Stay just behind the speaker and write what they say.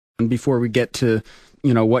before we get to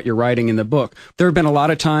what you're writing in the book. There have been a lot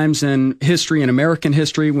of times in history, in American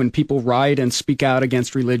history, when people write and speak out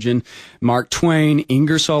against religion. Mark Twain,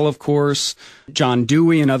 Ingersoll, of course, John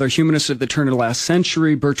Dewey and other humanists at the turn of the last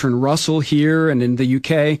century, Bertrand Russell here and in the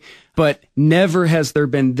UK. But never has there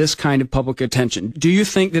been this kind of public attention. Do you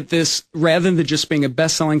think that this, rather than just being a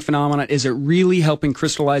best-selling phenomenon, is it really helping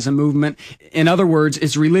crystallize a movement? In other words,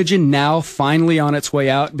 is religion now finally on its way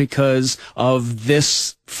out because of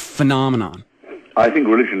this phenomenon? I think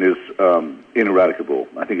religion is ineradicable.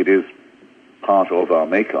 I think it is part of our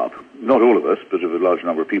makeup. Not all of us, but of a large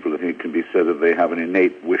number of people, I think it can be said that they have an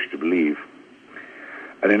innate wish to believe.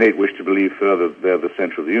 An innate wish to believe further they're the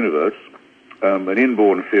center of the universe. An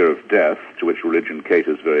inborn fear of death, to which religion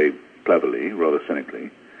caters very cleverly, rather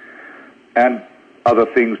cynically, and other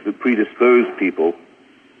things that predispose people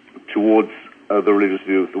towards the religious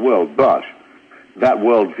view of the world. But that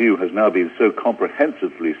worldview has now been so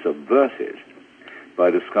comprehensively subverted by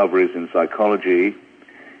discoveries in psychology,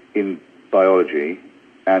 in biology,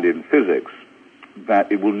 and in physics,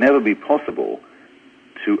 that it will never be possible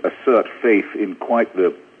to assert faith in quite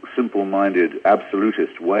the simple-minded,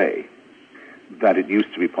 absolutist way that it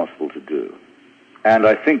used to be possible to do. And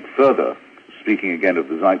I think further, speaking again of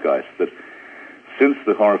the zeitgeist, that since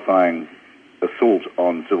the horrifying assault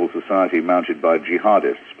on civil society mounted by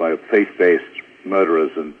jihadists, by faith-based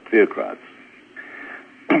murderers and theocrats,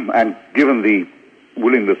 and given the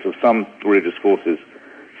willingness of some religious forces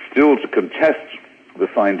still to contest the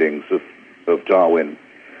findings of Darwin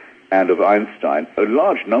and of Einstein, a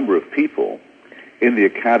large number of people in the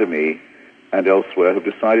academy and elsewhere have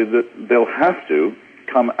decided that they'll have to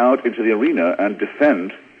come out into the arena and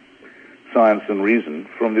defend science and reason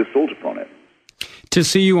from the assault upon it. To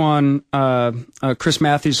see you on Chris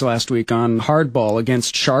Matthews last week on Hardball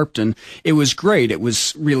against Sharpton, it was great. It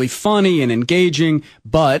was really funny and engaging,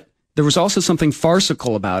 but there was also something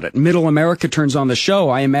farcical about it. Middle America turns on the show.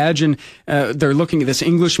 I imagine they're looking at this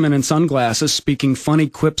Englishman in sunglasses speaking funny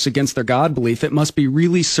quips against their God belief. It must be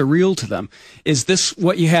really surreal to them. Is this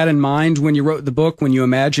what you had in mind when you wrote the book, when you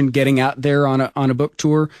imagined getting out there on a book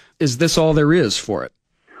tour? Is this all there is for it?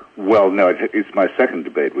 Well, no, it's my second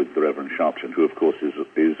debate with the Reverend Sharpton, who, of course,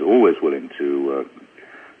 is always willing to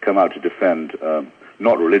come out to defend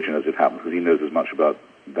not religion, as it happens, because he knows as much about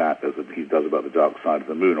that as he does about the dark side of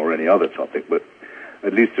the moon or any other topic, but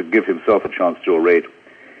at least to give himself a chance to orate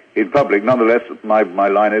in public. Nonetheless, my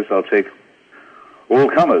line is I'll take all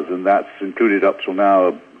comers, and that's included up till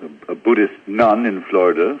now a Buddhist nun in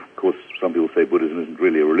Florida. Of course, some people say Buddhism isn't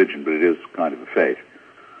really a religion, but it is kind of a faith.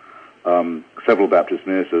 Several Baptist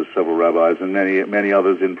ministers, several rabbis, and many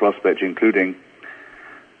others in prospect, including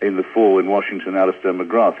in the fall in Washington, Alistair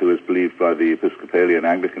McGrath, who is believed by the Episcopalian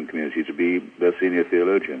Anglican community to be their senior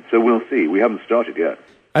theologian. So we'll see. We haven't started yet.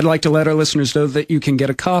 I'd like to let our listeners know that you can get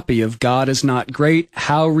a copy of God is Not Great,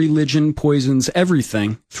 How Religion Poisons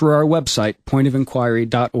Everything through our website,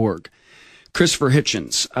 pointofinquiry.org. Christopher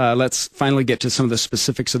Hitchens, let's finally get to some of the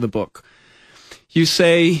specifics of the book. You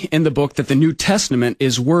say in the book that the New Testament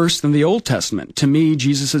is worse than the Old Testament. To me,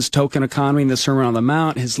 Jesus' token economy in the Sermon on the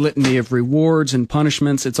Mount, his litany of rewards and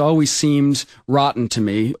punishments, it's always seemed rotten to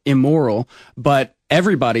me, immoral. But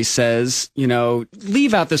everybody says,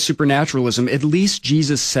 leave out the supernaturalism. At least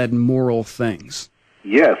Jesus said moral things.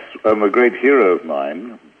 Yes, a great hero of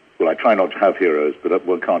mine. Well, I try not to have heroes, but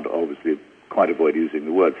one can't obviously quite avoid using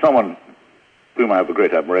the word. Someone whom I have a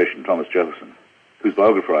great admiration, Thomas Jefferson, whose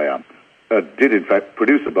biographer I am, did in fact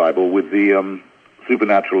produce a Bible with the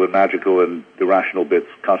supernatural and magical and irrational bits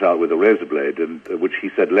cut out with a razor blade, and which he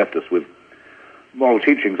said left us with moral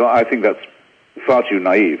teachings. I think that's far too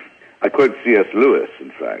naive. I quote C.S. Lewis,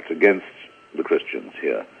 in fact, against the Christians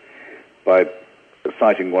here, by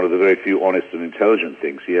citing one of the very few honest and intelligent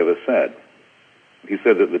things he ever said. He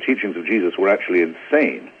said that the teachings of Jesus were actually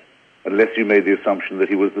insane unless you made the assumption that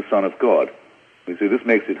he was the Son of God. And so this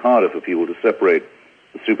makes it harder for people to separate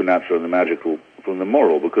the supernatural and the magical from the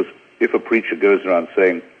moral, because if a preacher goes around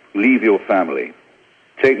saying, leave your family,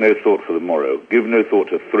 take no thought for the morrow, give no thought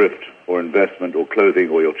to thrift or investment or clothing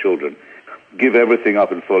or your children, give everything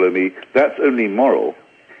up and follow me, that's only moral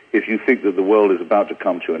if you think that the world is about to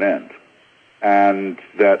come to an end and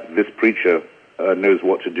that this preacher knows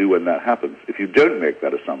what to do when that happens. If you don't make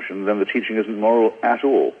that assumption, then the teaching isn't moral at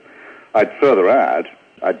all. I'd further add,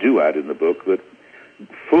 I do add in the book, that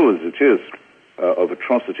full as it is of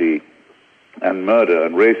atrocity and murder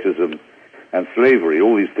and racism and slavery,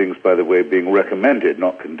 all these things, by the way, being recommended,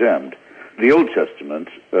 not condemned, the Old Testament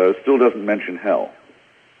still doesn't mention hell.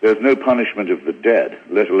 There's no punishment of the dead,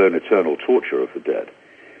 let alone eternal torture of the dead,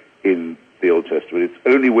 in the Old Testament. It's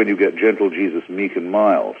only when you get gentle Jesus, meek and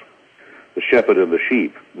mild, the shepherd and the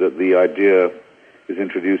sheep, that the idea is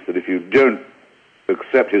introduced that if you don't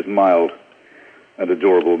accept his mild and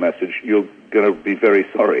adorable message, you're going to be very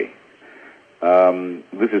sorry.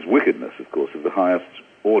 This is wickedness, of course, of the highest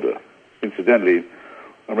order. Incidentally,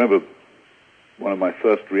 I remember one of my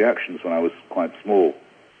first reactions when I was quite small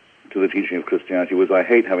to the teaching of Christianity was, I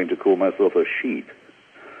hate having to call myself a sheep.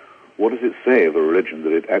 What does it say of a religion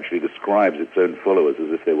that it actually describes its own followers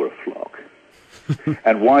as if they were a flock?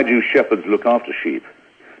 And why do shepherds look after sheep?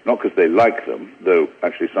 Not because they like them, though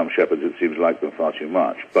actually some shepherds, it seems, like them far too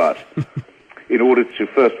much, but in order to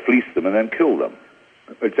first fleece them and then kill them.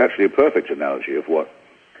 It's actually a perfect analogy of what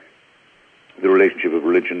the relationship of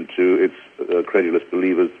religion to its credulous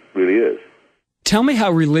believers really is. Tell me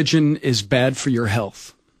how religion is bad for your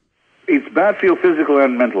health. It's bad for your physical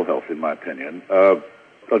and mental health, in my opinion.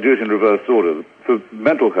 I'll do it in reverse order. For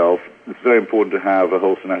mental health, it's very important to have a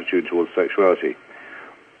wholesome attitude towards sexuality.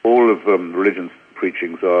 All of religion's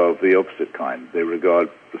preachings are of the opposite kind. They regard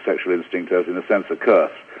the sexual instinct as, in a sense, a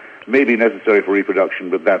curse. Maybe necessary for reproduction,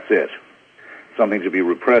 but that's it. Something to be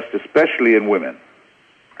repressed, especially in women,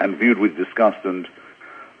 and viewed with disgust and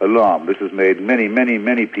alarm. This has made many, many,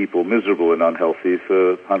 many people miserable and unhealthy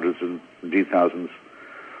for hundreds and indeed thousands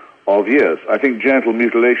of years. I think genital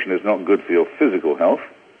mutilation is not good for your physical health,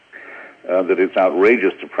 that it's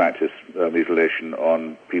outrageous to practice mutilation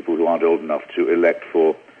on people who aren't old enough to elect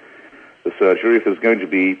for the surgery. If there's going to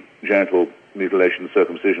be genital mutilation,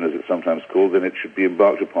 circumcision as it's sometimes called, then it should be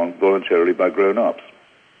embarked upon voluntarily by grown-ups.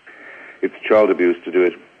 It's child abuse to do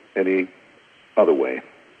it any other way.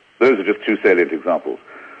 Those are just two salient examples.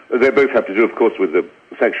 They both have to do, of course, with the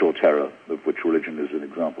sexual terror, of which religion is an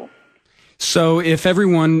example. So if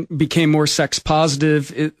everyone became more sex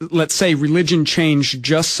positive, let's say religion changed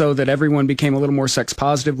just so that everyone became a little more sex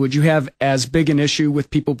positive, would you have as big an issue with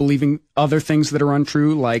people believing other things that are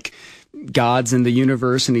untrue, like God's in the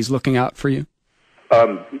universe and he's looking out for you?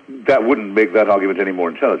 That wouldn't make that argument any more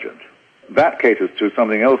intelligent. That caters to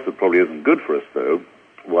something else that probably isn't good for us, though,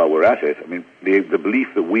 while we're at it. I mean, the belief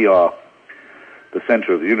that we are the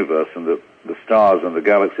center of the universe and that the stars and the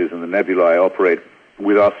galaxies and the nebulae operate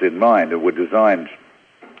with us in mind and were designed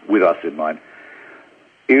with us in mind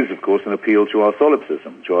is, of course, an appeal to our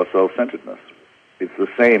solipsism, to our self-centeredness. It's the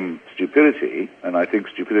same stupidity, and I think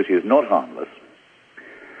stupidity is not harmless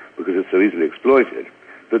because it's so easily exploited,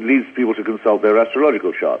 that leads people to consult their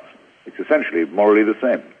astrological charts. It's essentially morally the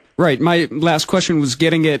same. Right. My last question was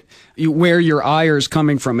getting at where your ire is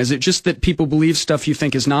coming from. Is it just that people believe stuff you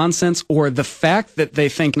think is nonsense, or the fact that they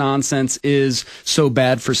think nonsense is so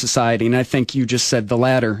bad for society? And I think you just said the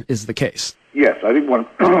latter is the case. Yes, I think one,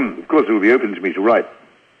 of course, it would be open to me to write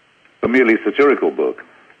a merely satirical book,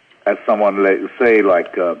 as someone, say,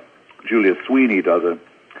 like Julius Sweeney does a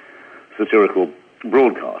satirical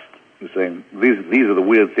broadcast, saying, these are the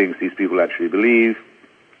weird things these people actually believe.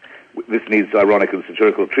 This needs ironic and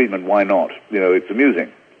satirical treatment. Why not? You know, it's amusing.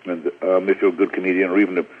 And if you're a good comedian, or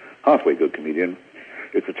even a halfway good comedian,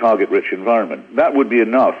 it's a target-rich environment. That would be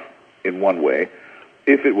enough in one way,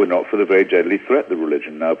 if it were not for the very deadly threat that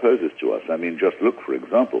religion now poses to us. I mean, just look, for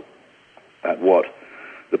example, at what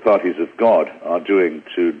the parties of God are doing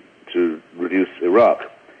to reduce Iraq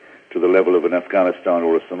to the level of an Afghanistan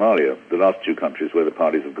or a Somalia, the last two countries where the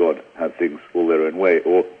parties of God had things all their own way,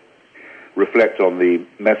 or reflect on the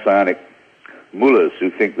messianic mullahs who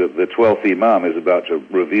think that the 12th Imam is about to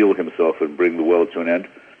reveal himself and bring the world to an end,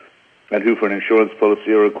 and who, for an insurance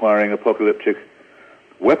policy, are acquiring apocalyptic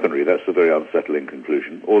weaponry. That's a very unsettling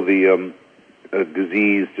conclusion. Or the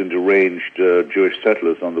diseased and deranged Jewish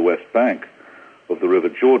settlers on the West Bank of the River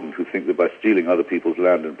Jordan who think that by stealing other people's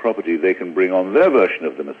land and property they can bring on their version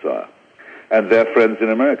of the Messiah. And their friends in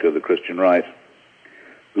America, the Christian right,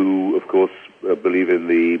 who, of course, believe in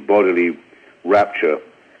the bodily rapture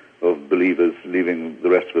of believers, leaving the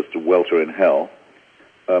rest of us to welter in hell,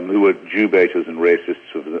 who are Jew-baiters and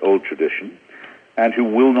racists of the old tradition, and who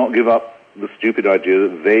will not give up the stupid idea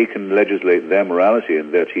that they can legislate their morality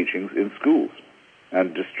and their teachings in schools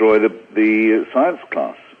and destroy the science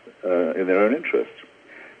class in their own interest.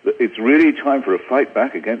 It's really time for a fight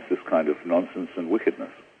back against this kind of nonsense and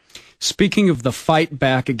wickedness. Speaking of the fight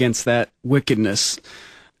back against that wickedness,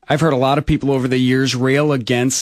 I've heard a lot of people over the years rail against